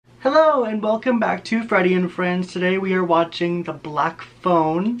Hello and welcome back to Freddy and Friends. Today we are watching The Black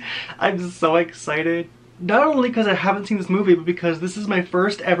Phone. I'm so excited. Not only because I haven't seen this movie, but because this is my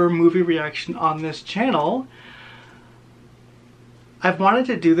first ever movie reaction on this channel. I've wanted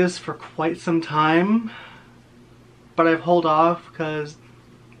to do this for quite some time, but I've held off because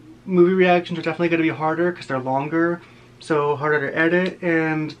movie reactions are definitely going to be harder because they're longer, so harder to edit,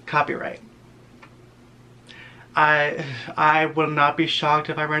 and copyright. I would not be shocked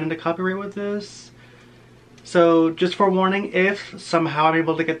if I ran into copyright with this. So just forewarning, if somehow I'm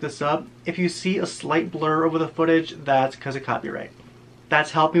able to get this up, if you see a slight blur over the footage, that's because of copyright.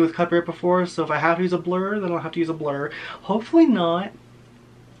 That's helped me with copyright before, so if I have to use a blur, then I'll have to use a blur. Hopefully not.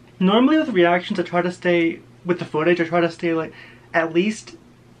 Normally with reactions, I try to stay, with the footage, I try to stay like at least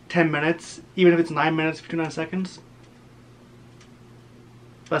 10 minutes, even if it's 9 minutes, 59 seconds.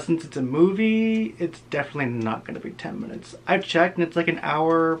 But since it's a movie, it's definitely not going to be 10 minutes. I've checked and it's like an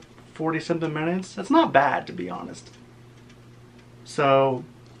hour, 40 something minutes. That's not bad, to be honest. So,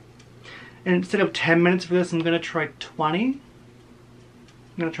 and instead of 10 minutes for this, I'm going to try 20. I'm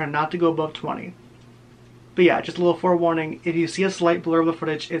going to try not to go above 20. But yeah, just a little forewarning. If you see a slight blur of the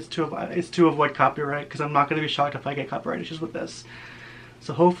footage, it's to avoid copyright, because I'm not going to be shocked if I get copyright issues with this.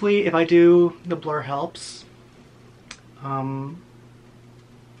 So hopefully, if I do, the blur helps.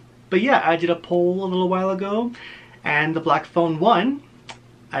 But yeah, I did a poll a little while ago, and The Black Phone won.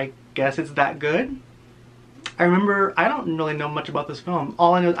 I guess it's that good. I remember, I don't really know much about this film.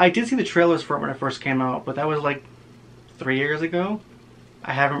 All I know, I did see the trailers for it when it first came out, but that was like 3 years ago.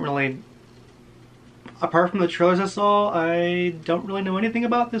 I haven't really, apart from the trailers I saw, I don't really know anything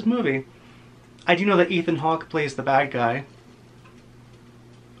about this movie. I do know that Ethan Hawke plays the bad guy.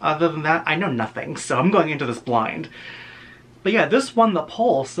 Other than that, I know nothing, so I'm going into this blind. But yeah, this won the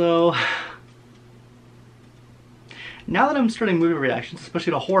poll, so now that I'm starting movie reactions,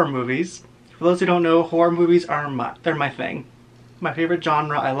 especially to horror movies, for those who don't know, horror movies are they're my thing. My favorite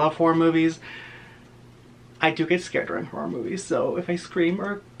genre. I love horror movies. I do get scared during horror movies, so if I scream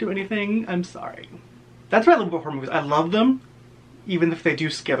or do anything, I'm sorry. That's why I love horror movies. I love them, even if they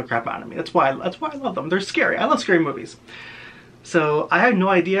do scare the crap out of me. That's why I love them. They're scary. I love scary movies. So I have no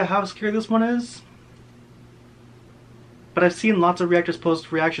idea how scary this one is. But I've seen lots of reactors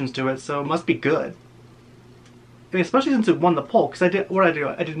post reactions to it, so it must be good. I mean, especially since it won the poll, because I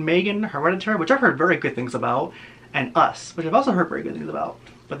did Megan, Hereditary, which I've heard very good things about, and Us, which I've also heard very good things about.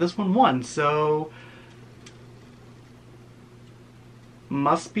 But this one won, so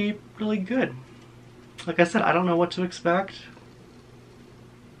must be really good. Like I said, I don't know what to expect,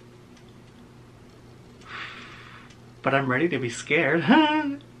 but I'm ready to be scared.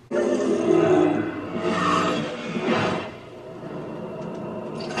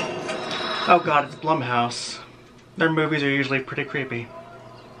 Oh god, it's Blumhouse. Their movies are usually pretty creepy.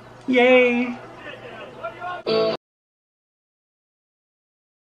 Yay!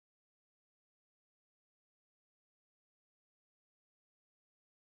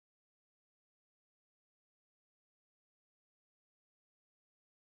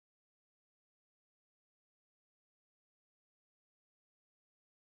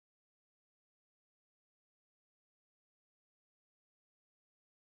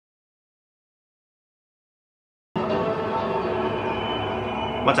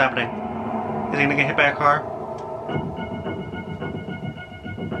 What's happening? Is he gonna get hit by a car?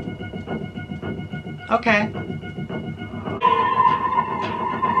 Okay.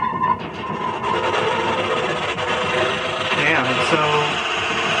 Damn,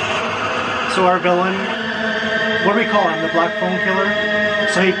 so our villain, what do we call him? The Black Phone Killer?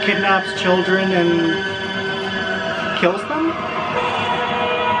 So he kidnaps children and kills them?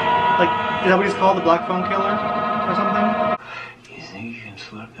 Like, is that what he's called? The Black Phone Killer? Or something? You think you can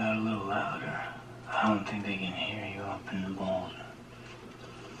slip that a little louder? I don't think they can hear you up in the Boulder.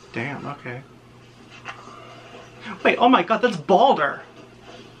 Damn, okay. Wait, oh my god, that's Balder!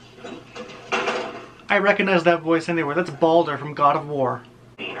 I recognize that voice anywhere. That's Balder from God of War.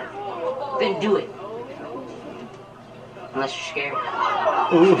 Then do it. Unless you're scared.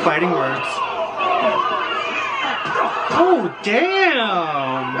 Ooh, fighting words. Oh,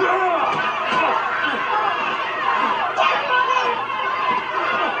 damn!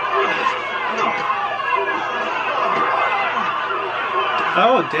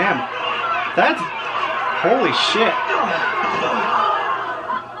 Oh, damn. That's... holy shit.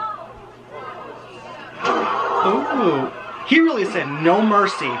 Ooh. He really said no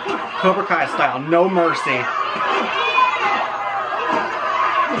mercy. Cobra Kai style, no mercy.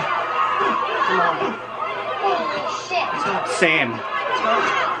 Same.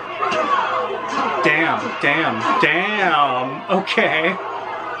 Damn. Okay.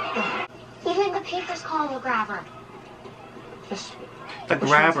 Even the papers call him a grabber. The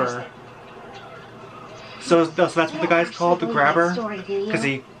grabber. So that's what the guy's called, the grabber? Because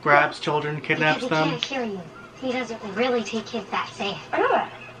he grabs children, kidnaps them? He can't hear you. He doesn't really take kids that safe. I know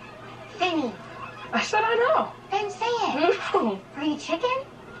that. Finny. I said I know. Then say it. No. Are you chicken?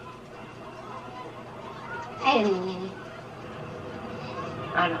 I didn't mean it.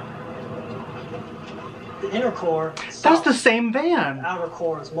 I know. The inner core. That's the same van. The outer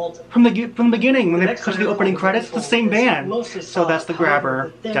core is molten. From the beginning, when they cut to the opening credits, it's the same van. So that's the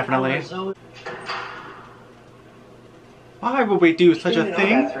grabber, definitely. Why would we do such a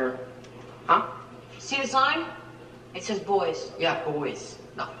thing? Huh? See the sign? It says boys. Yeah, boys,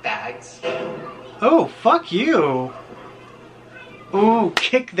 not bags. Oh, fuck you. Ooh,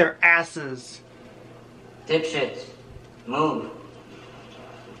 kick their asses. Dipshits, move.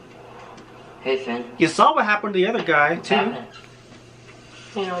 Hey, Finn. You saw what happened to the other guy, What's too. happening?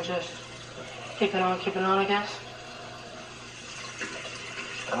 You know, just keeping on, I guess.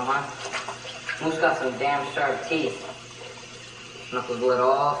 Who's got some damn sharp teeth? Knuckles will let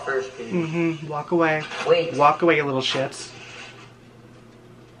all first period. Mm-hmm. Walk away. Wait. Walk away, you little shits.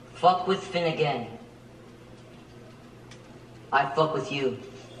 Fuck with Finn again. I'd fuck with you.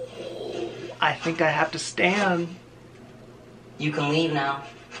 I think I have to stand. You can leave now.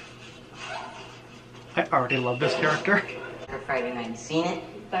 I already love this character. Friday night, you seen it?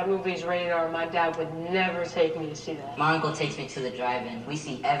 That movie's rated R. My dad would never take me to see that. My uncle takes me to the drive-in. We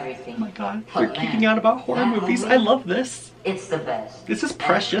see everything. Oh my god, But you're man, geeking out about horror that movies. movie, I love this. It's the best. This is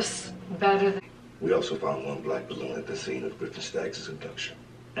precious. Better than... We also found one black balloon at the scene of Griffin Staggs' abduction.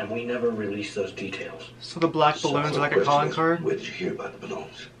 And we never released those details. So the black So balloons are the like a question calling is, card? Where did you hear about the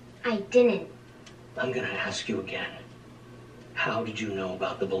balloons? I didn't. I'm gonna ask you again. How did you know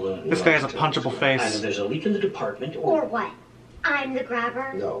about the balloon? This guy has a punchable Either face. there's a leak in the department Or what? I'm the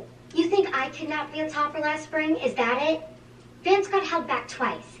grabber? No. You think I kidnapped Vance Hopper last spring? Is that it? Vance got held back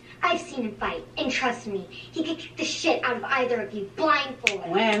twice. I've seen him fight, and trust me, he could kick the shit out of either of you, blindfolded.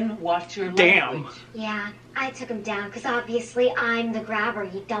 When? Watch your Damn. language. Yeah, I took him down, because obviously I'm the grabber,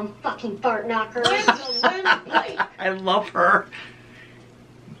 you dumb fucking fart knocker. I love her.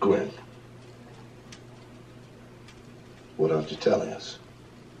 Gwen. What aren't you telling us?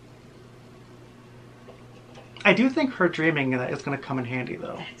 I do think her dreaming that is going to come in handy,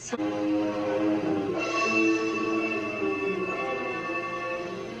 though.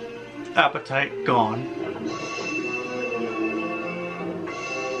 Appetite gone.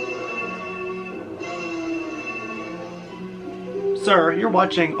 Sir, you're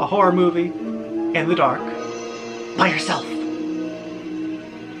watching a horror movie in the dark by yourself.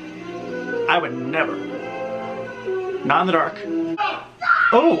 I would never. Not in the dark.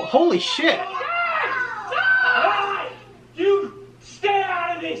 Oh, holy shit. You stay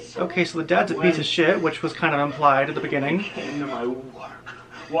out of this! Okay, so the dad's a piece of shit, which was kind of implied at the beginning. Came to my work.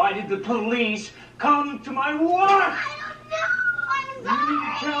 Why did the police come to my work? I don't know, You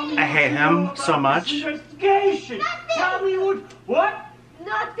need to tell me I hate what you him know so about much. this investigation. Nothing. Tell me what?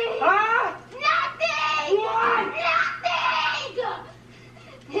 Nothing! Huh? Nothing! What? Nothing!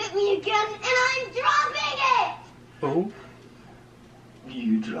 Hit me again, and I'm dropping it! Oh,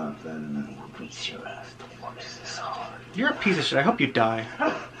 You drop that and then we'll beat your ass. What is this all? you're a piece of shit. I hope you die.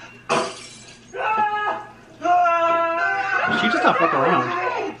 She just not fuck around.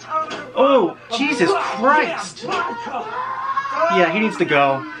 Oh, Jesus Christ! Yeah, he needs to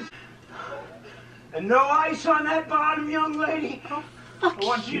go. And no ice on that bottom, young lady. Fuck I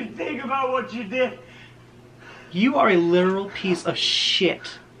want you to think about what you did. You are a literal piece of shit.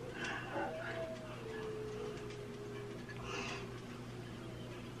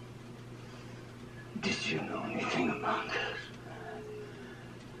 Did you know anything about this?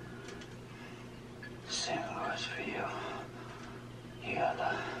 St. Louis for you. You got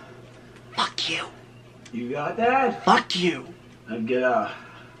that? Fuck you. You got that? Fuck you. Now get out.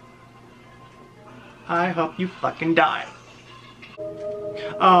 I hope you fucking die.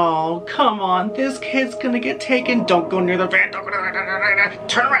 Oh, come on. This kid's gonna get taken. Don't go near the van. Don't go near the van.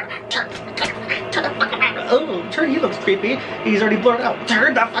 Turn around. Turn the fuck around. Oh, turn. He looks creepy. He's already blurred out.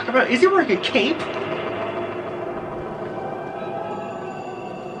 Turn the fuck around. Is he wearing a cape?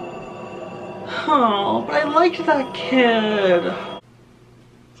 Oh, but I liked that kid.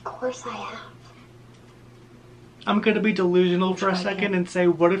 Of course I have. I'm gonna be delusional for a second and say,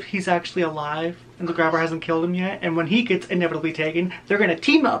 what if he's actually alive and the grabber hasn't killed him yet? And when he gets inevitably taken, they're gonna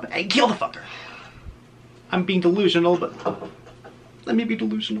team up and kill the fucker. I'm being delusional, but let me be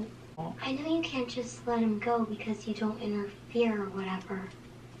delusional. I know you can't just let him go because you don't interfere or whatever.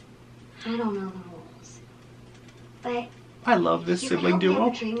 I don't know the rules. But I love this You could sibling help me have duo.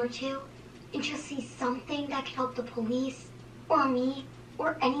 a dream or two and just see something that could help the police or me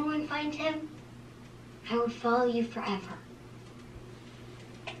or anyone find him. I would follow you forever.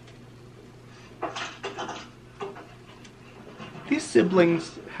 These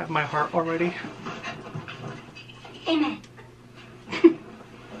siblings have my heart already. Amen.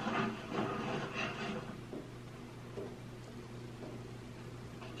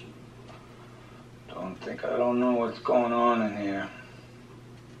 Don't think I don't know what's going on in here.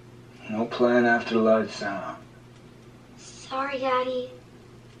 No playing after the lights out. Sorry, Daddy.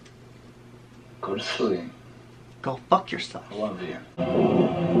 Go to sleep. Go fuck yourself. I love you.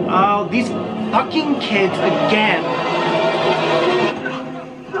 Oh, these fucking kids again.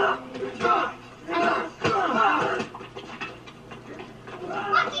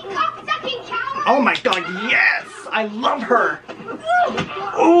 Oh my god, yes! I love her!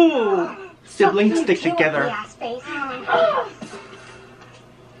 Ooh! Siblings stick together.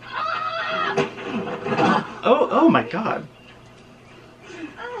 Oh my god.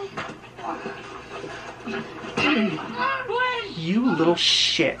 You little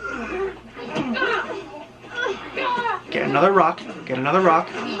shit. Get another rock. Get another rock.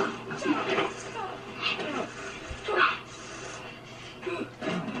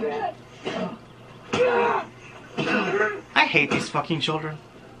 I hate these fucking children.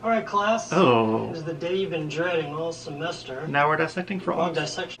 Alright, class. Oh. This is the day you've been dreading all semester. Now we're dissecting Oh, frogs.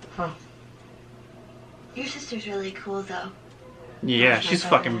 dissection. Huh. Your sister's really cool, though. Yeah, she's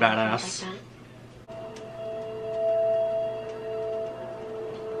fucking badass.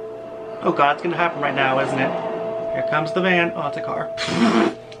 Oh god, it's gonna happen right now, isn't it? Here comes the van. Oh, it's a car.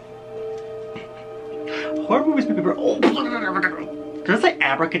 Horror movies make people. Oh. Did I say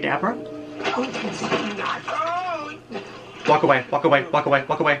abracadabra? Walk away, walk away, walk away,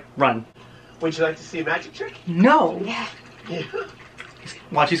 walk away. Run. Would you like to see a magic trick? No! Yeah.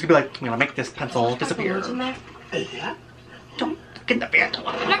 Watch, he's gonna be like, I'm gonna make this pencil disappear. Yeah? Don't get in the van.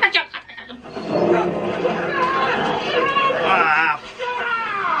 Ah.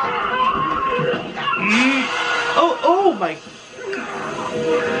 Oh my.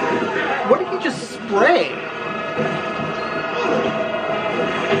 What did he just spray?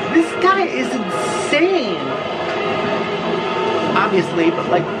 This guy is insane. Obviously, but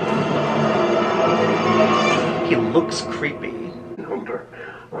like, he looks creepy. Number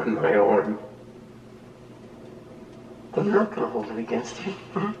on my arm. I'm not gonna hold it against you.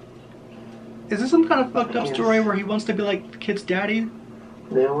 Is this some kind of fucked up story where he wants to be like the kid's daddy?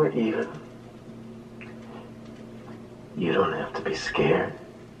 Now we're even. You don't have to be scared.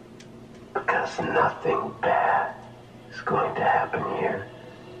 Because nothing bad is going to happen here.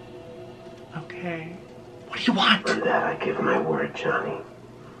 Okay. What do you want? For that I give my word, Johnny.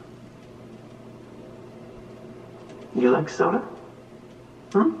 You like soda?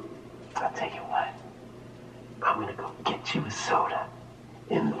 I'll tell you what. I'm gonna go get you a soda.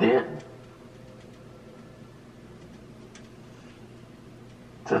 And then...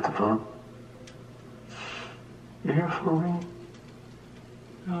 Is that the phone? You hear a phone ring?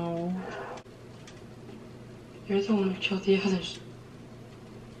 No. You're the one who killed the others.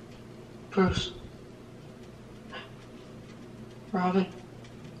 Bruce. Robin.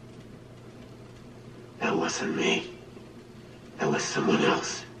 That wasn't me. That was someone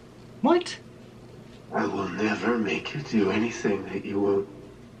else. What? I will never make you do anything that you won't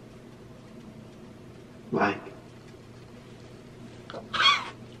like.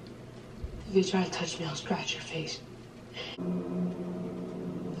 If you try to touch me, I'll scratch your face.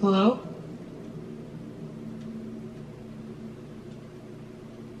 Hello?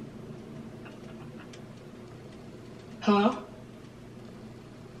 Hello?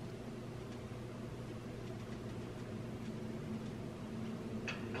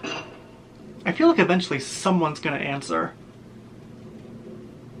 I feel like eventually someone's gonna answer.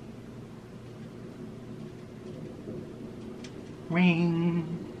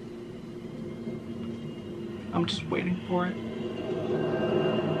 Ring. I'm just waiting for it.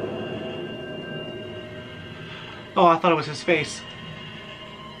 Oh, I thought it was his face.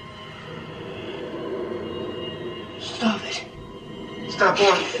 Stop it. Stop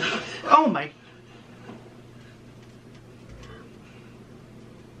walking. Oh my.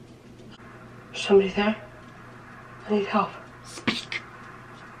 Somebody there? I need help. Speak.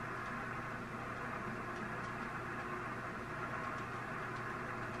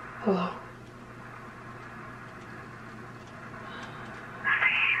 Hello?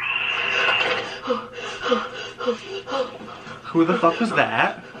 Who the fuck was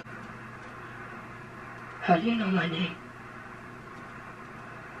that? How do you know my name?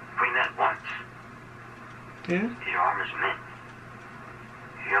 We met once. Did? Your arm is mint.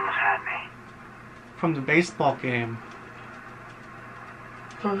 You almost had me. From the baseball game.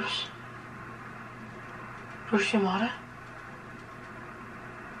 Bruce? Bruce Yamada?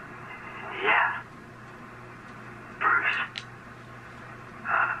 Yeah. Bruce.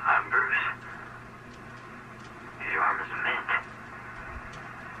 I'm Bruce. Your arm is mint.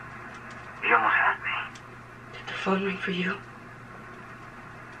 You almost had me. Did the phone ring for you?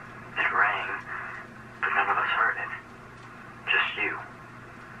 It rang, but none of us heard it. Just you.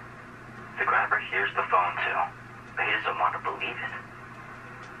 The grabber hears the phone too, but he doesn't want to believe it.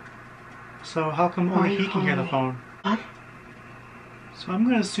 So how come Why are only you he can hear the calling phone? Huh? So I'm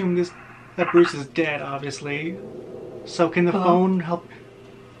gonna assume that Bruce is dead, obviously. So can the Hello? phone help?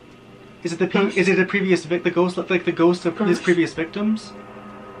 Is it the Bruce? is it a previous the ghost, like the ghost of his Bruce? previous victims?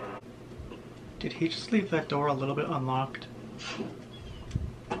 Did he just leave that door a little bit unlocked?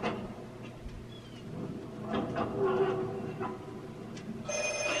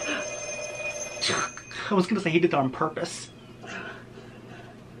 I was gonna say he did that on purpose.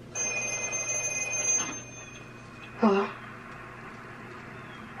 Hello?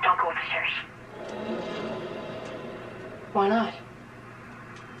 Don't go upstairs. Why not?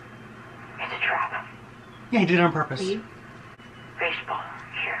 It's a trap. Yeah, he did it on purpose. Are you? Baseball.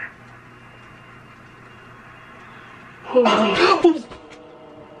 Here. Holy. I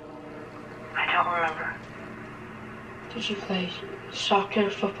don't remember. Did you play soccer,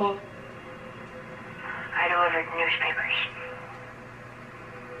 football? I delivered newspapers.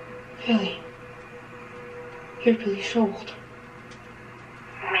 Billy. You're Billy Sold.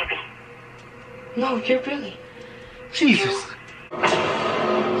 Maybe. No, you're Billy. Jesus.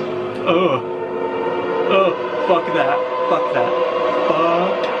 Oh. Oh, fuck that. Fuck that.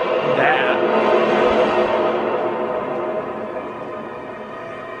 Fuck that.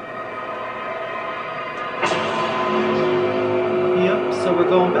 Yep, so we're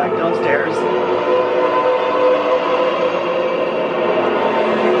going back downstairs.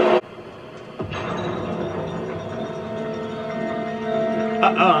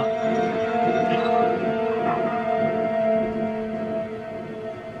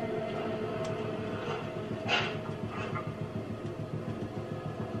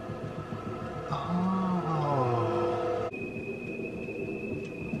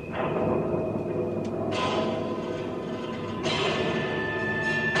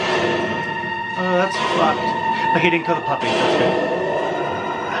 Oh, that's fucked. But he didn't kill the puppies, that's good.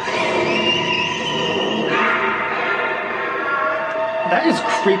 That is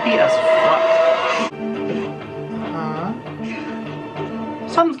creepy as fuck.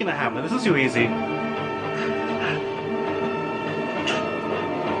 Something's gonna happen. This is too easy.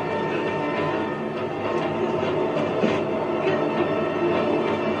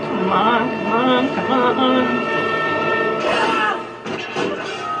 Come on, come on, come on.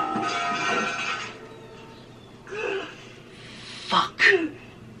 Fuck.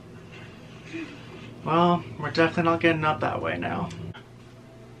 Well, we're definitely not getting up that way now.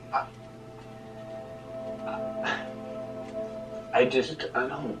 I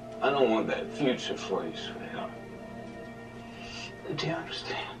don't want that future for you, sweetheart. Do you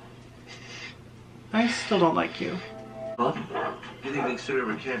understand? I still don't like you. Huh? Good evening, sir.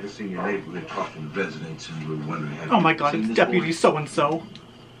 We're canvassing your neighborhood, talking to residents, and we're wondering how Oh my god, it's Deputy So-and-so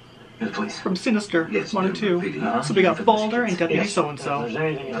Yes, please. from Sinister Yes, 1 and 2. ma'am. So we got Balder and Deputy Yes. If So-and-so. there's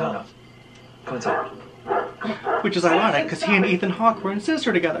anything you know. Come inside. Which is ironic, because he and Ethan Hawke were in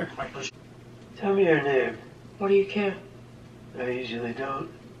Sinister together. Tell me your name. Why do you care? I usually don't.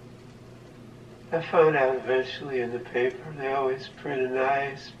 I found out eventually in the paper. They always print a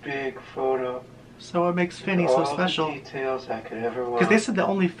nice big photo. So what makes Finney All so the special? details I could ever want. Because they said that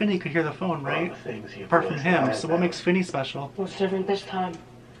only Finney could hear the phone, All right? the things you Apart from boys him, lied so what about. makes Finney special? What's different this time?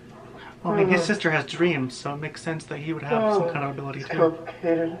 Well, I mean, his sister has dreams, so it makes sense that he would have some kind of ability It's too.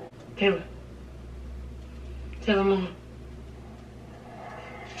 complicated. Taylor. Taylor Moon.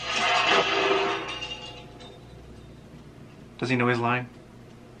 Does he know his line?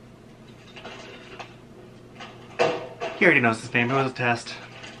 He already knows his name, it was a test.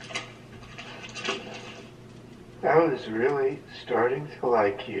 I was really starting to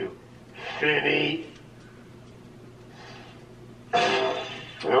like you, Finney. I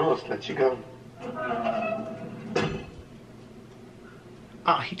almost let you go.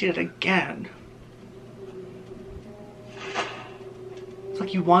 Ah, he did it again. It's like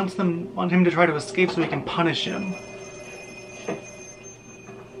he wants him to try to escape so he can punish him.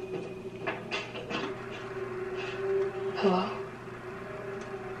 Hello?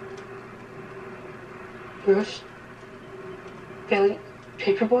 Bruce? Billy?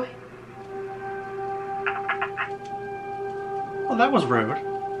 Paperboy? Well, that was rude.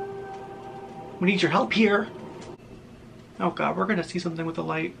 We need your help here. Oh god, we're gonna see something with the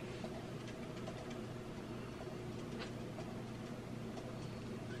light.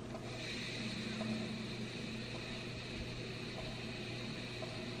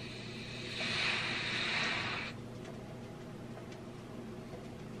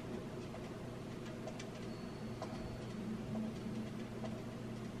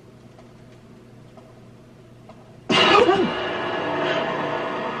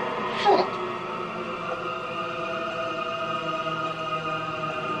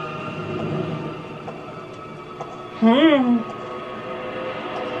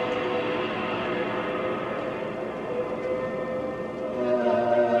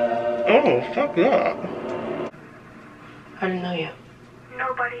 Oh, fuck that. I didn't know you.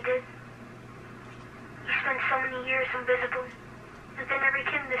 Nobody did. You spent so many years invisible that then every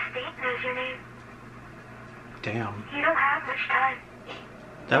kid in the state knows your name. Damn. You don't have much time.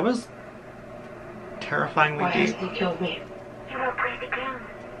 That was terrifyingly Why deep. hasn't he killed me? You won't play the game.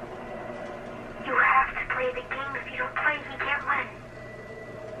 You have to play the game. If you don't play, you can't win.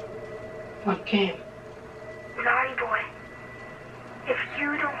 What game? Naughty Boy. If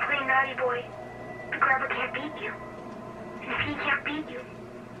you don't play Naughty Boy, the grabber can't beat you. And if he can't beat you,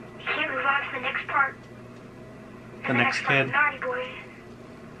 he can't move on to the next part. The next part of kid. Naughty Boy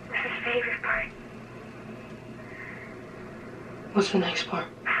was his favorite part. What's the next part?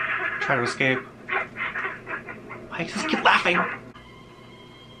 Try to escape. I just keep laughing.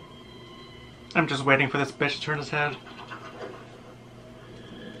 I'm just waiting for this bitch to turn his head.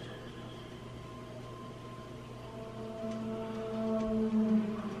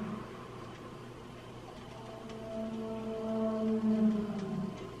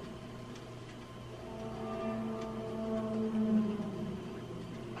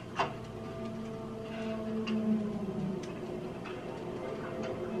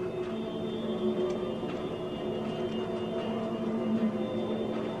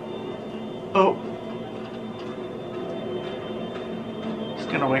 Oh. He's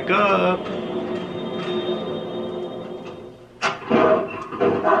gonna wake up.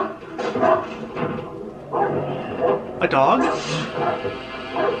 A dog?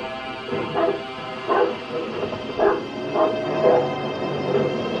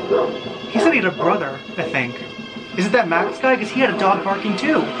 He said he had a brother, I think. Is it that Max guy? Because he had a dog barking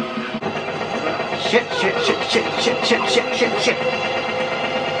too. Shit, shit, shit, shit, shit, shit, shit, shit, shit.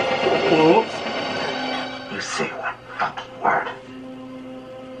 Whoops. You say one fucking word,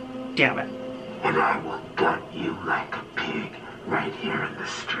 Damn it. and I will gut you like a pig right here in the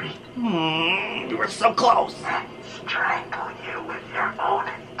street. You were so close. And strangle you with your own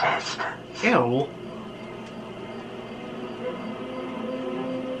intestines. Ew.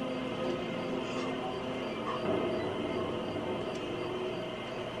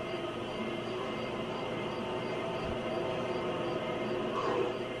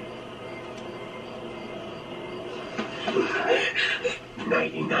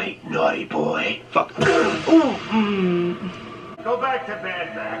 Nighty-night, naughty boy. Fuck. Ooh. Go back to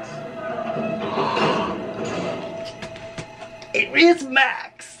bed, Max. It is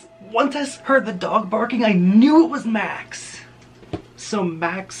Max! Once I heard the dog barking, I knew it was Max. So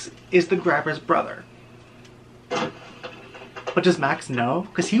Max is the grabber's brother. But does Max know?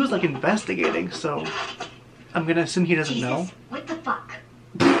 Because he was like investigating, so I'm gonna assume he doesn't know. What the fuck?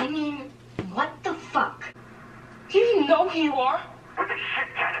 I mean, what the fuck? Do you even know who you are? What the shit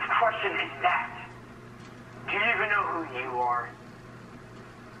kind of question is that? Do you even know who you are?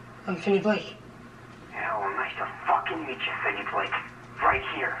 I'm Finney Blake. Hell, nice to fucking meet you, Finney Blake. Right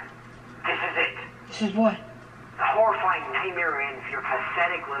here. This is it. This is what? The horrifying nightmare ends your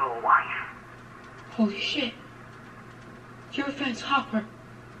pathetic little life. Holy shit. You're Vance Hopper.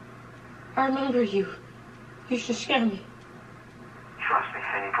 I remember you. You used to scare me. Trust me,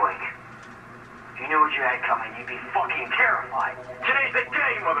 Finney Blake. If you knew what you had coming, you'd be fucking terrified. Today's the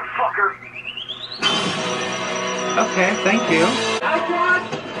day, motherfucker! Okay, thank you.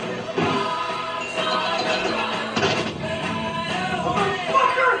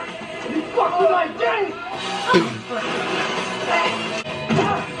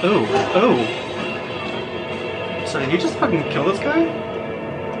 Oh, oh. So did he just fucking kill this guy?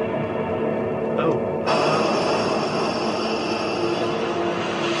 Oh.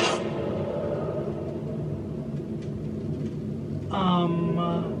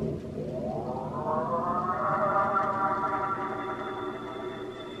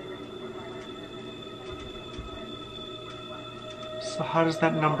 So how does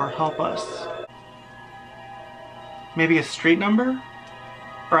that number help us? Maybe a street number?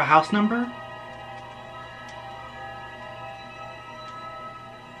 Or a house number?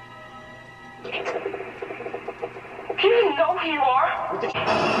 Do you know who you are?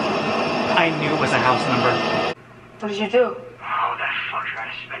 I knew it was a house number. What did you do? Oh, that fucker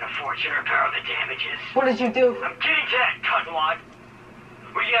had to spend a fortune to repair the damages. What did you do? I'm getting to that, cuntwad.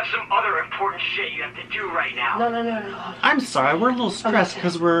 Or you have some other important shit you have to do right now. No. I'm sorry, we're a little stressed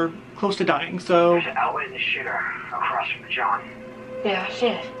because we're close to dying, so... There's an outlet in the shitter across from the John. Yeah, I see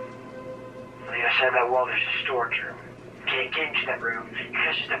it. On the other side of that wall, there's a storage room. Can't get into that room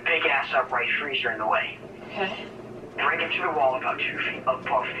because there's a big-ass upright freezer in the way. Okay. Break into the wall about 2 feet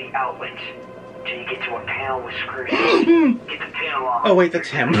above the outlet till you get to a panel with screws. Get the panel off. Oh wait, that's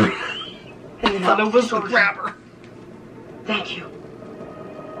him. And I thought it was the grabber. Thank you.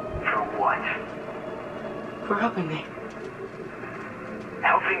 For what? For helping me.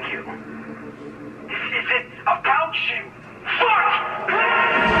 Helping you? Is it about you? Fuck!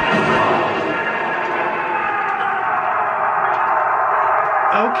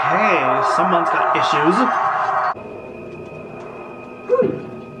 Okay, someone's got issues.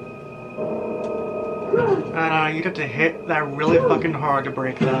 I don't know, you'd have to hit that really fucking hard to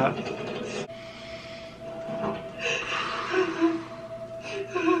break that.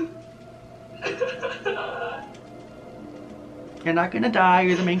 You're not gonna die,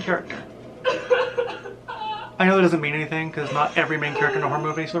 you're the main character. I know that doesn't mean anything, because not every main character in a horror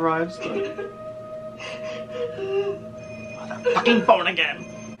movie survives, but... Oh, that fucking phone again!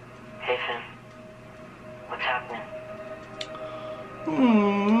 Hey, Finn. What's happening?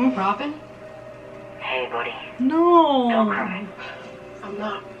 Robin? Hey, buddy. No! Don't cry. I'm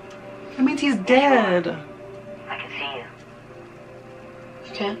not. That means he's dead. I can see you.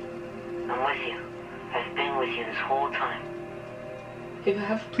 You can? I'm with you. I've been with you this whole time. You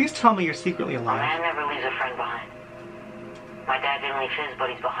have? Please tell me you're secretly A alive. man never leaves a friend behind. My dad didn't leave his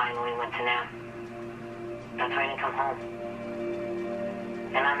buddies behind when we went to Nam. That's why I didn't come home.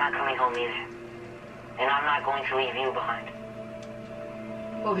 And I'm not coming home either. And I'm not going to leave you behind.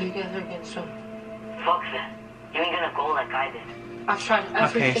 We'll be together again soon. Fuck that. You ain't gonna go like I did. I've tried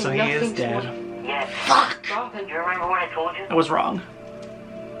everything. Okay, so he is dead. Yes. Fuck! Robin, You remember what I told you? I was wrong.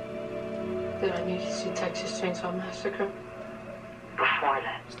 that I needed to see Texas Chainsaw Massacre. Before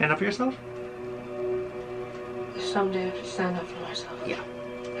that. Stand up for yourself? Someday I have to stand up for myself. Yeah.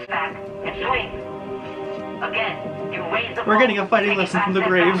 Back and swing. Again, you raise the We're ball, getting a fighting take it lesson back, from the step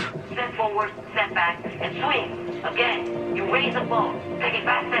grave. back, step forward, step back, and swing. Again, you raise the ball, take it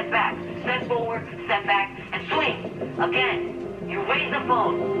back, step forward, step back, and swing. Again, you raise the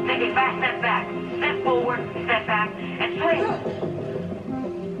ball, take it back, step forward, step back, and swing.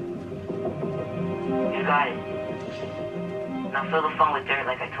 You got it. Now fill the phone with dirt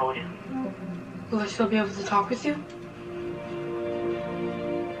like I told you. Will I still be able to talk with you?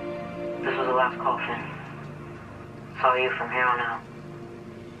 This was the last call, Finn. Saw you from here on out.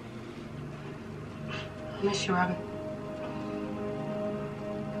 I miss you, Robin.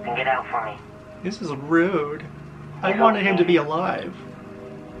 Then get out for me. This is rude. I wanted him to be alive.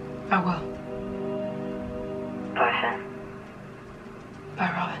 I will. Bye, Finn.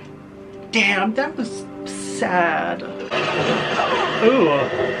 Bye, Robin. Damn, that was sad. Ooh.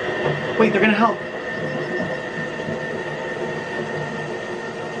 Wait, they're gonna help.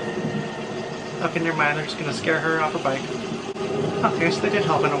 Okay, never mind. They're just gonna scare her off her bike. Okay, so they did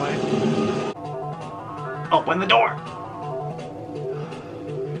help in a way. Open the door.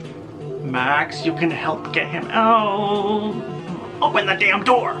 Max, you can help get him out. Open the damn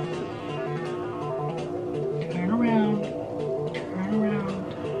door. Turn around. Turn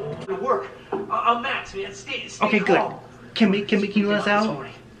around. Good work. I'm Max, man. Stay Okay, good. calm. Can you let us out?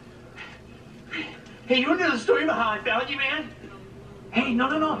 Hey, you want to know the story about how I found you, man? Hey, no.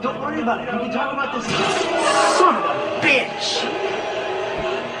 Don't worry about it. We can talk about this. Son of a bitch!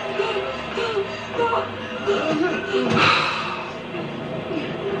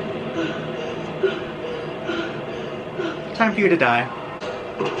 Time for you to die.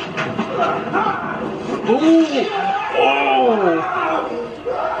 Ooh!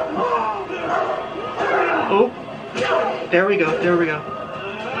 Oh! There we go.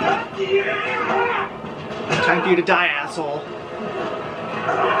 Time for you to die, asshole.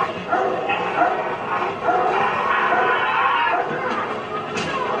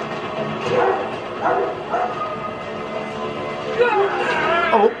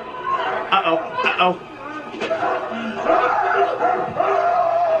 Oh. Uh-oh.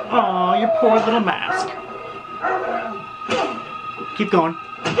 Oh, your poor little mask. Keep going.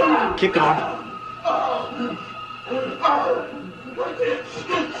 Keep going.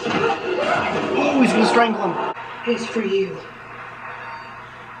 Oh, he's gonna strangle him. It's for you.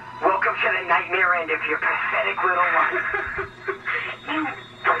 Welcome to the nightmare end of your pathetic little life. You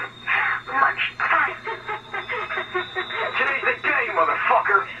don't much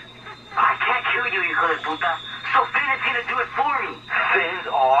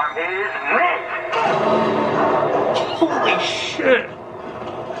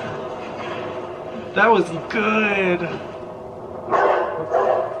That was good.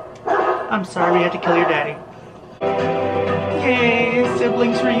 I'm sorry we had to kill your daddy. Yay,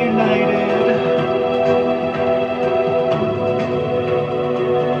 siblings reunited.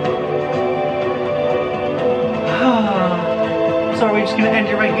 So are we just gonna end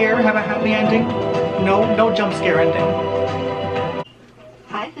it right here? Have a happy ending? No jump scare ending.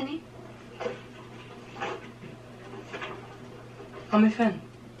 Hi, Finny. I'm a Finn.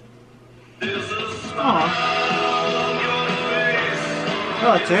 Aw.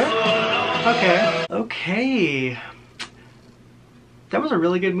 Oh, that's it? Okay. Okay. That was a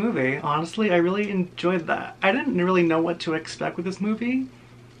really good movie. Honestly, I really enjoyed that. I didn't really know what to expect with this movie,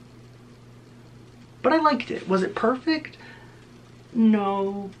 but I liked it. Was it perfect?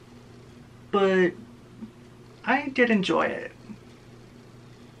 No, but I did enjoy it.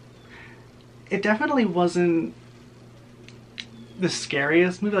 It definitely wasn't the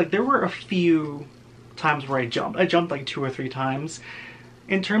scariest movie. Like, there were a few times where I jumped. I jumped like 2 or 3 times.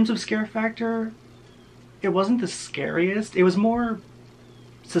 In terms of scare factor, it wasn't the scariest. It was more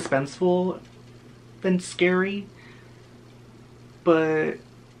suspenseful than scary, but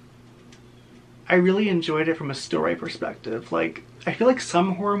I really enjoyed it from a story perspective. Like, I feel like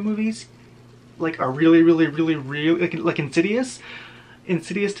some horror movies like are really like Insidious.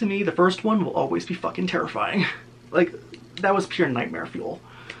 Insidious, to me, the first one will always be fucking terrifying. Like, that was pure nightmare fuel.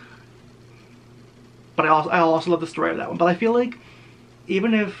 But I also love the story of that one. But I feel like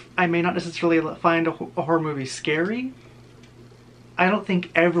even if I may not necessarily find a horror movie scary, I don't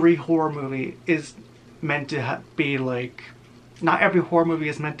think every horror movie is meant to be like, not every horror movie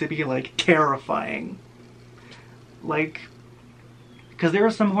is meant to be like terrifying. Like, because there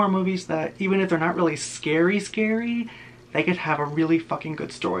are some horror movies that even if they're not really scary, they could have a really fucking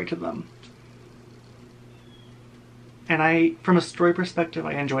good story to them. And from a story perspective,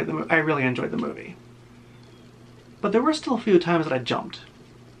 I really enjoyed the movie. But there were still a few times that I jumped.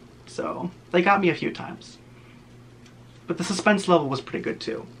 So, they got me a few times. But the suspense level was pretty good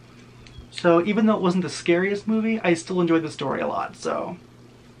too. So even though it wasn't the scariest movie, I still enjoyed the story a lot, so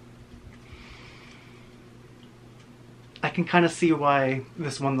I can kind of see why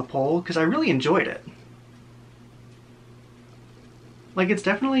this won the poll, because I really enjoyed it. Like, it's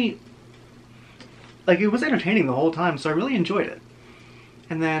definitely, like, it was entertaining the whole time, so I really enjoyed it.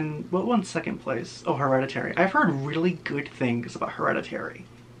 And then, what won second place? Oh, Hereditary. I've heard really good things about Hereditary.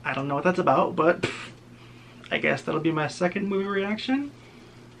 I don't know what that's about, but I guess that'll be my second movie reaction.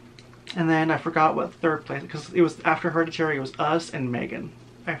 And then I forgot what third place, because it was after Hereditary, it was Us and Megan.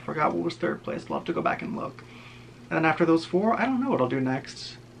 I forgot what was third place. We'll have to go back and look. And then after those 4, I don't know what I'll do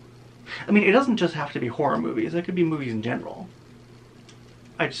next. I mean, it doesn't just have to be horror movies. It could be movies in general.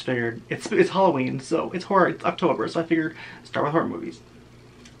 I just figured, it's Halloween, so it's horror, it's October, so I figured start with horror movies.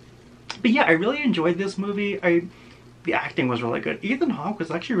 But yeah, I really enjoyed this movie. The acting was really good. Ethan Hawke was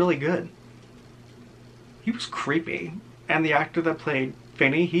actually really good. He was creepy. And the actor that played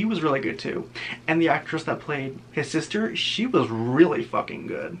Finney, he was really good too. And the actress that played his sister, she was really fucking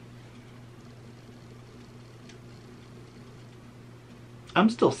good. I'm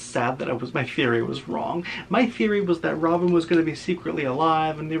still sad that my theory was wrong. My theory was that Robin was going to be secretly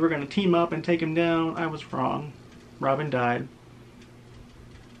alive and they were going to team up and take him down. I was wrong. Robin died.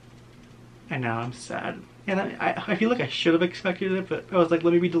 And now I'm sad. And I feel like I should have expected it, but I was like,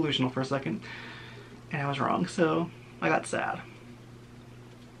 let me be delusional for a second. And I was wrong, so I got sad.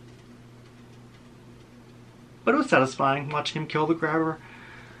 But it was satisfying watching him kill the grabber.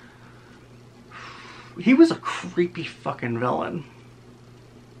 He was a creepy fucking villain.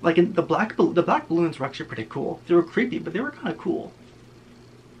 Like, in the black balloons were actually pretty cool. They were creepy, but they were kind of cool.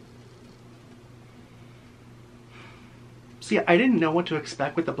 See, I didn't know what to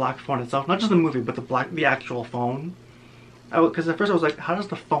expect with the black phone itself. Not just the movie, but the actual phone. Because at first I was like, how does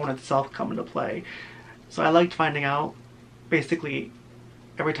the phone itself come into play? So I liked finding out. Basically,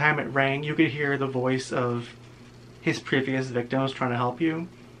 every time it rang, you could hear the voice of his previous victims trying to help you.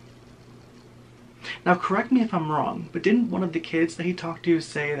 Now, correct me if I'm wrong, but didn't one of the kids that he talked to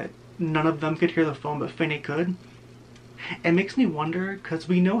say that none of them could hear the phone, but Finney could? It makes me wonder, because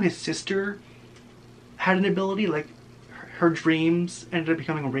we know his sister had an ability, like, her dreams ended up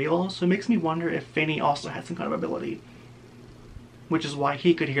becoming real, so it makes me wonder if Finney also had some kind of ability, which is why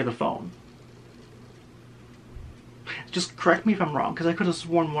he could hear the phone. Just correct me if I'm wrong, because I could have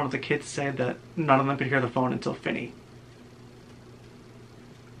sworn one of the kids said that none of them could hear the phone until Finney.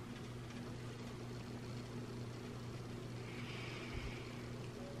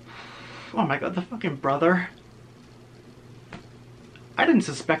 Oh my god, the fucking brother. I didn't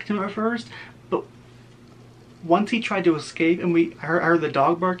suspect him at first, but once he tried to escape and I heard the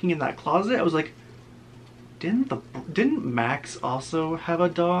dog barking in that closet, I was like, didn't Max also have a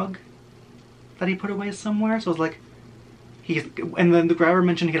dog that he put away somewhere? So it was like, and then the grabber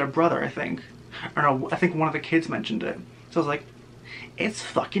mentioned he had a brother, I think. Or no, I think one of the kids mentioned it. So I was like, it's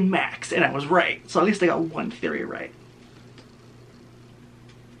fucking Max, and I was right. So at least I got one theory right.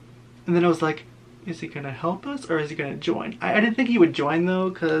 And then I was like, is he gonna help us or is he gonna join? I didn't think he would join though,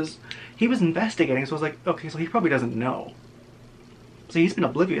 because he was investigating, so I was like, okay, so he probably doesn't know. So he's been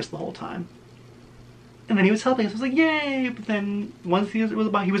oblivious the whole time. And then he was helping us, I was like, yay! But then once he was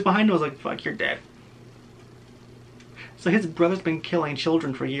behind him, I was like, fuck, you're dead. So his brother's been killing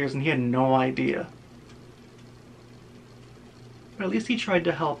children for years and he had no idea. But at least he tried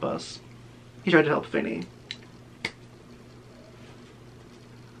to help us. He tried to help Finney.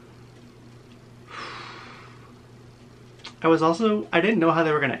 I didn't know how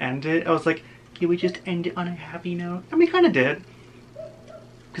they were going to end it. I was like, can we just end it on a happy note? And we kind of did.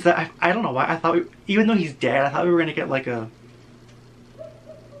 Because I don't know why, I thought, even though he's dead, I thought we were going to get like a,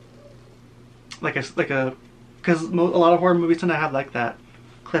 because a lot of horror movies tend to have like that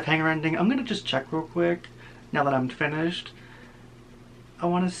cliffhanger ending. I'm going to just check real quick, now that I'm finished. I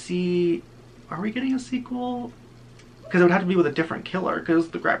want to see, are we getting a sequel? Because it would have to be with a different killer,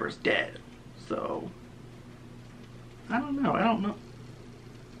 because the grabber's dead. So, I don't know.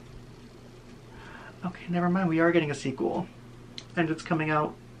 Okay, never mind, we are getting a sequel. And it's coming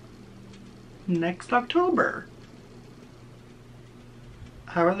out next October.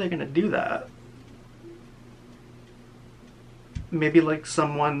 How are they gonna do that? Maybe like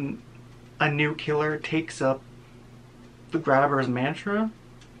a new killer takes up the grabber's mantle?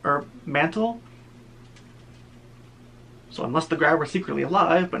 So unless the grabber's secretly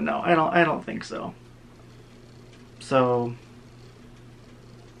alive, but no, I don't think so. So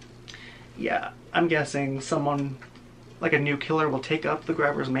yeah, I'm guessing someone, like a new killer, will take up the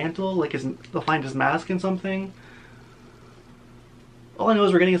grabber's mantle, like they'll find his mask in something. All I know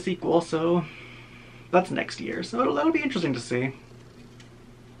is we're getting a sequel, so that's next year, so that'll be interesting to see.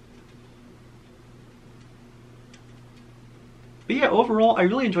 But yeah, overall, I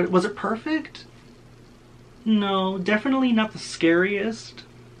really enjoyed it. Was it perfect? No, definitely not the scariest,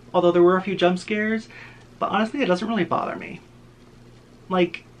 although there were a few jump scares, but honestly, it doesn't really bother me.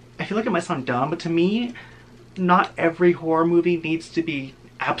 Like, I feel like it might sound dumb, but to me, not every horror movie needs to be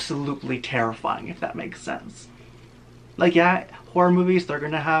absolutely terrifying, if that makes sense. Like, yeah, horror movies, they're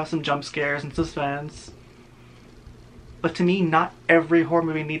gonna have some jump scares and suspense. But to me, not every horror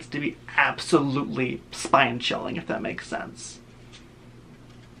movie needs to be absolutely spine-chilling, if that makes sense.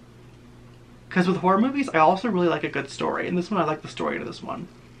 Because with horror movies, I also really like a good story. And this one, I like the story to this one.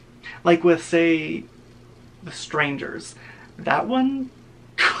 Like with, say, The Strangers. That one...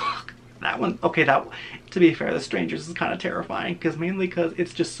 okay, to be fair, The Strangers is kind of terrifying, mainly because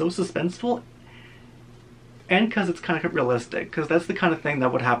it's just so suspenseful, and because it's kind of realistic, because that's the kind of thing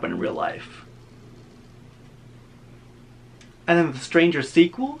that would happen in real life. And then The Strangers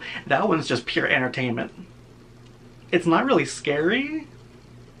sequel, that one's just pure entertainment. It's not really scary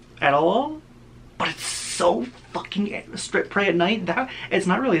at all, but it's so fucking Prey at Night. It's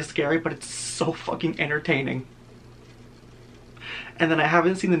not really scary, but it's so fucking entertaining. And then I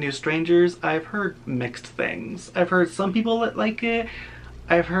haven't seen the new Strangers. I've heard mixed things. I've heard some people that like it.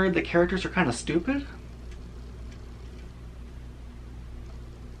 I've heard the characters are kind of stupid.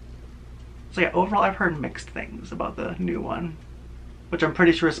 So yeah, overall I've heard mixed things about the new one, which I'm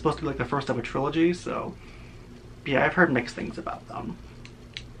pretty sure is supposed to be like the first of a trilogy, so yeah, I've heard mixed things about them.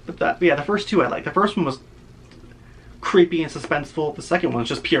 But yeah, the first two I liked. The first one was creepy and suspenseful. The second one's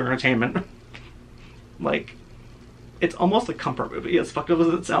just pure entertainment. Like, it's almost a comfort movie, as fucked up as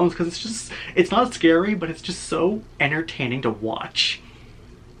it sounds, because it's not scary, but it's just so entertaining to watch.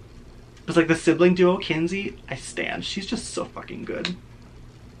 It's like the sibling duo, Kinsey, I stan. She's just so fucking good.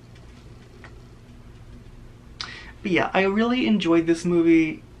 But yeah, I really enjoyed this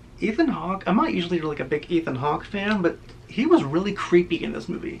movie. Ethan Hawke, I'm not usually like a big Ethan Hawke fan, but he was really creepy in this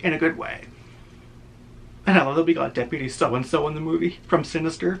movie, in a good way. And I love that we got Deputy So-and-so in the movie from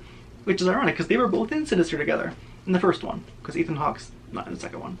Sinister, which is ironic, because they were both in Sinister together. In the first one, because Ethan Hawke's not in the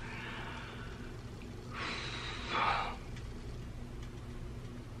second one.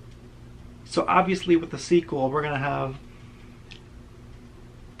 So obviously with the sequel, we're gonna have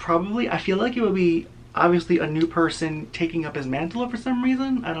probably, I feel like it would be obviously a new person taking up his mantle for some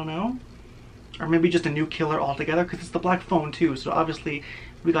reason, I don't know. Or maybe just a new killer altogether, because it's the Black Phone too, so obviously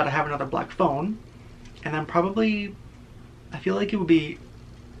we gotta have another Black Phone. And then probably, I feel like it would be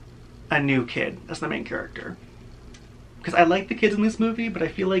a new kid as the main character. Because I like the kids in this movie, but I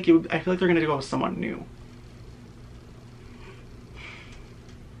feel like they're gonna go with someone new.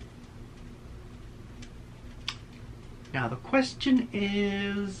 Now the question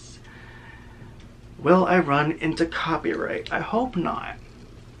is, will I run into copyright? I hope not.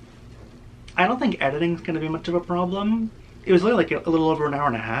 I don't think editing is going to be much of a problem. It was only like a little over an hour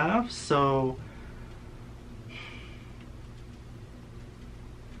and a half, so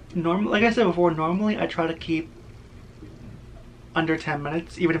like I said before, normally I try to keep under 10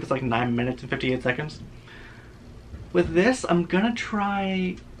 minutes, even if it's like 9 minutes and 58 seconds. With this, I'm gonna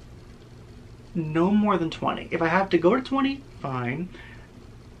try no more than 20. If I have to go to 20, fine.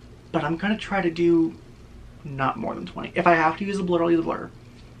 But I'm gonna try to do not more than 20. If I have to use a blur, I'll use a blur.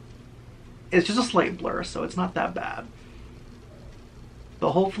 It's just a slight blur, so it's not that bad.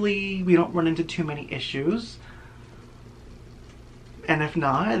 But hopefully we don't run into too many issues. And if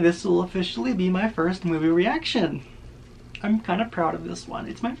not, this will officially be my first movie reaction. I'm kind of proud of this one.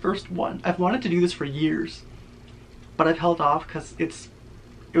 It's my first one. I've wanted to do this for years, but I've held off because it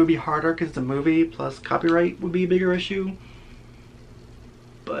would be harder because it's a movie, plus copyright would be a bigger issue.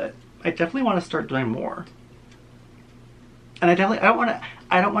 But I definitely want to start doing more. And I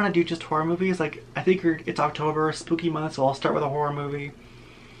don't want to do just horror movies. Like, I think it's October, spooky month, so I'll start with a horror movie.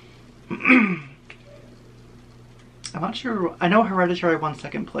 I'm not sure. I know Hereditary won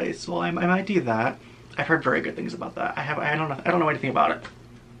second place. Well, I might do that. I've heard very good things about that. I don't know anything about it.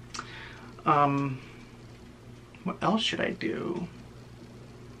 What else should I do?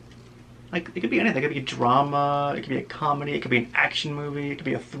 Like, it could be anything. It could be a drama, it could be a comedy, it could be an action movie, it could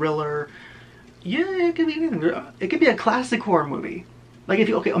be a thriller. Yeah, it could be anything. It could be a classic horror movie. Like,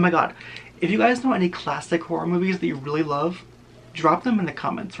 okay, oh my god. If you guys know any classic horror movies that you really love, drop them in the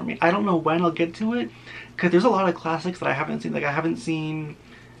comments for me. I don't know when I'll get to it, because there's a lot of classics that I haven't seen. Like, I haven't seen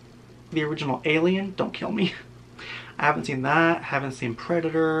the original Alien. Don't kill me. I haven't seen that. Haven't seen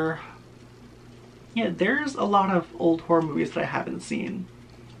Predator. Yeah, there's a lot of old horror movies that I haven't seen.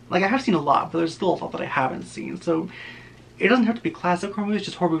 Like, I have seen a lot, but there's still a lot that I haven't seen. So, it doesn't have to be classic horror movies,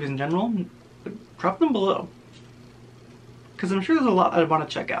 just horror movies in general. But drop them below, because I'm sure there's a lot I want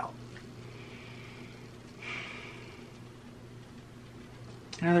to check out.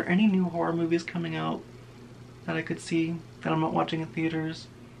 And are there any new horror movies coming out that I could see that I'm not watching in theaters?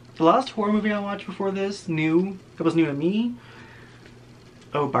 The last horror movie I watched before this, that was new to me.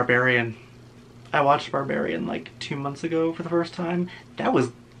 Oh, Barbarian. I watched Barbarian like 2 months ago for the first time. That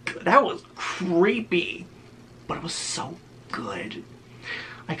was creepy, but it was so good.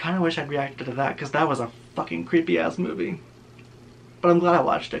 I kind of wish I'd reacted to that, because that was a fucking creepy ass movie. But I'm glad I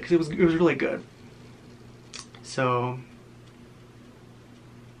watched it, because it was really good. So,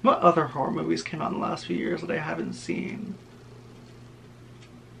 what other horror movies came out in the last few years that I haven't seen?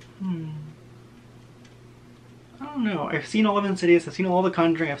 I don't know. I've seen all of Insidious, I've seen all The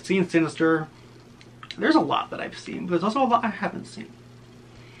Conjuring, I've seen Sinister. There's a lot that I've seen, but there's also a lot I haven't seen.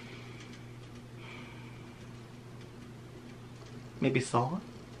 Maybe Saw?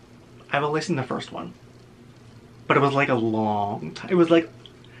 I've only seen the first one. But it was like a long time. It was like,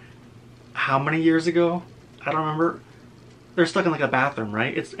 how many years ago? I don't remember. They're stuck in like a bathroom,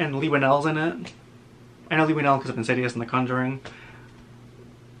 right? And Lee Winnell's in it. I know Lee Winnell because of Insidious and The Conjuring.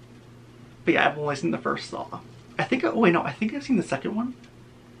 But yeah, I've only seen the first Saw. I think I've seen the second one.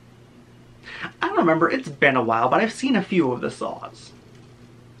 I don't remember, it's been a while, but I've seen a few of the Saws.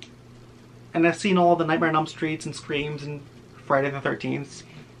 And I've seen all the Nightmare on Elm Streets and Screams and Friday the 13th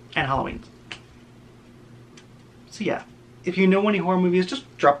and Halloween. So yeah, if you know any horror movies,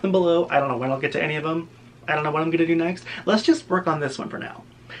 just drop them below. I don't know when I'll get to any of them. I don't know what I'm gonna do next. Let's just work on this one for now,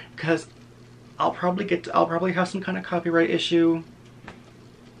 because I'll probably have some kind of copyright issue.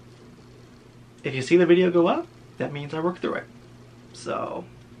 If you see the video go up, that means I worked through it. So,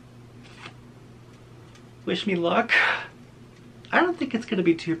 wish me luck. I don't think it's gonna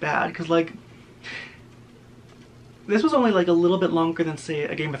be too bad, because like, this was only like a little bit longer than, say,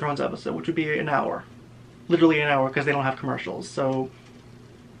 a Game of Thrones episode, which would be an hour. Literally an hour, because they don't have commercials. So,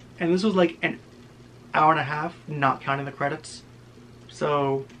 and this was like an hour and a half, not counting the credits.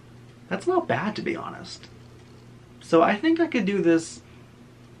 So, that's not bad, to be honest. So I think I could do this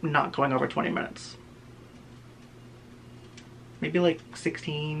not going over 20 minutes. Maybe like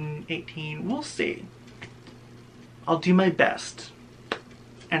 16, 18, we'll see. I'll do my best.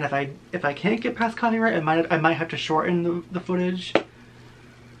 And if I can't get past copyright, I might have to shorten the footage.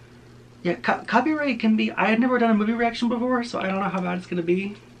 Yeah, copyright can be, I had never done a movie reaction before, so I don't know how bad it's gonna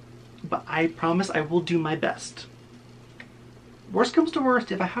be. But I promise I will do my best. Worst comes to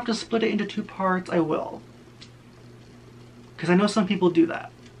worst, if I have to split it into 2 parts, I will. Because I know some people do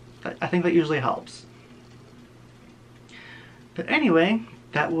that. I think that usually helps. But anyway,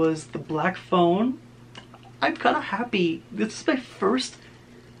 that was The Black Phone. I'm kind of happy. This is my first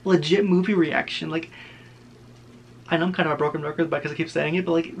legit movie reaction. Like, I know I'm kind of a broken record because I keep saying it,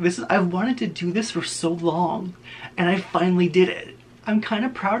 but like I've wanted to do this for so long, and I finally did it. I'm kind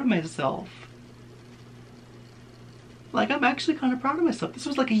of proud of myself. Like, I'm actually kind of proud of myself. This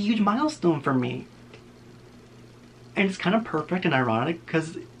was like a huge milestone for me. And it's kind of perfect and ironic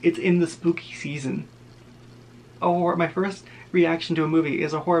because it's in the spooky season. Oh, my first reaction to a movie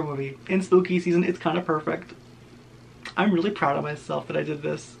is a horror movie. In spooky season, it's kind of perfect. I'm really proud of myself that I did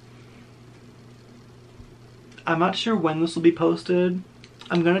this. I'm not sure when this will be posted.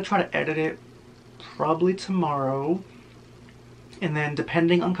 I'm gonna try to edit it probably tomorrow. And then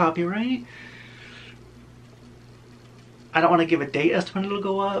depending on copyright, I don't want to give a date as to when it'll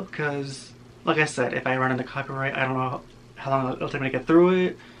go up because, like I said, if I run into copyright, I don't know how long it'll take me to get through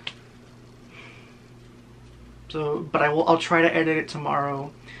it. So, but I'll try to edit it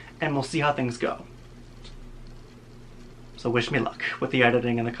tomorrow and we'll see how things go. So wish me luck with the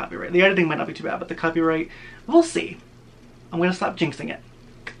editing and the copyright. The editing might not be too bad, but the copyright, we'll see. I'm gonna stop jinxing it.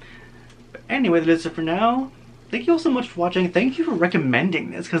 But anyway, that is it for now. Thank you all so much for watching. Thank you for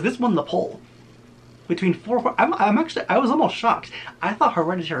recommending this, because this won the poll. Between I was almost shocked. I thought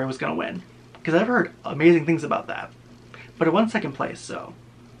Hereditary was gonna win, because I've heard amazing things about that. But it won second place, so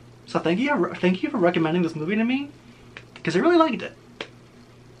thank you for recommending this movie to me, because I really liked it.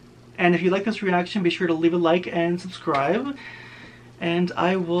 And if you like this reaction, be sure to leave a like and subscribe. And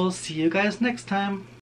I will see you guys next time.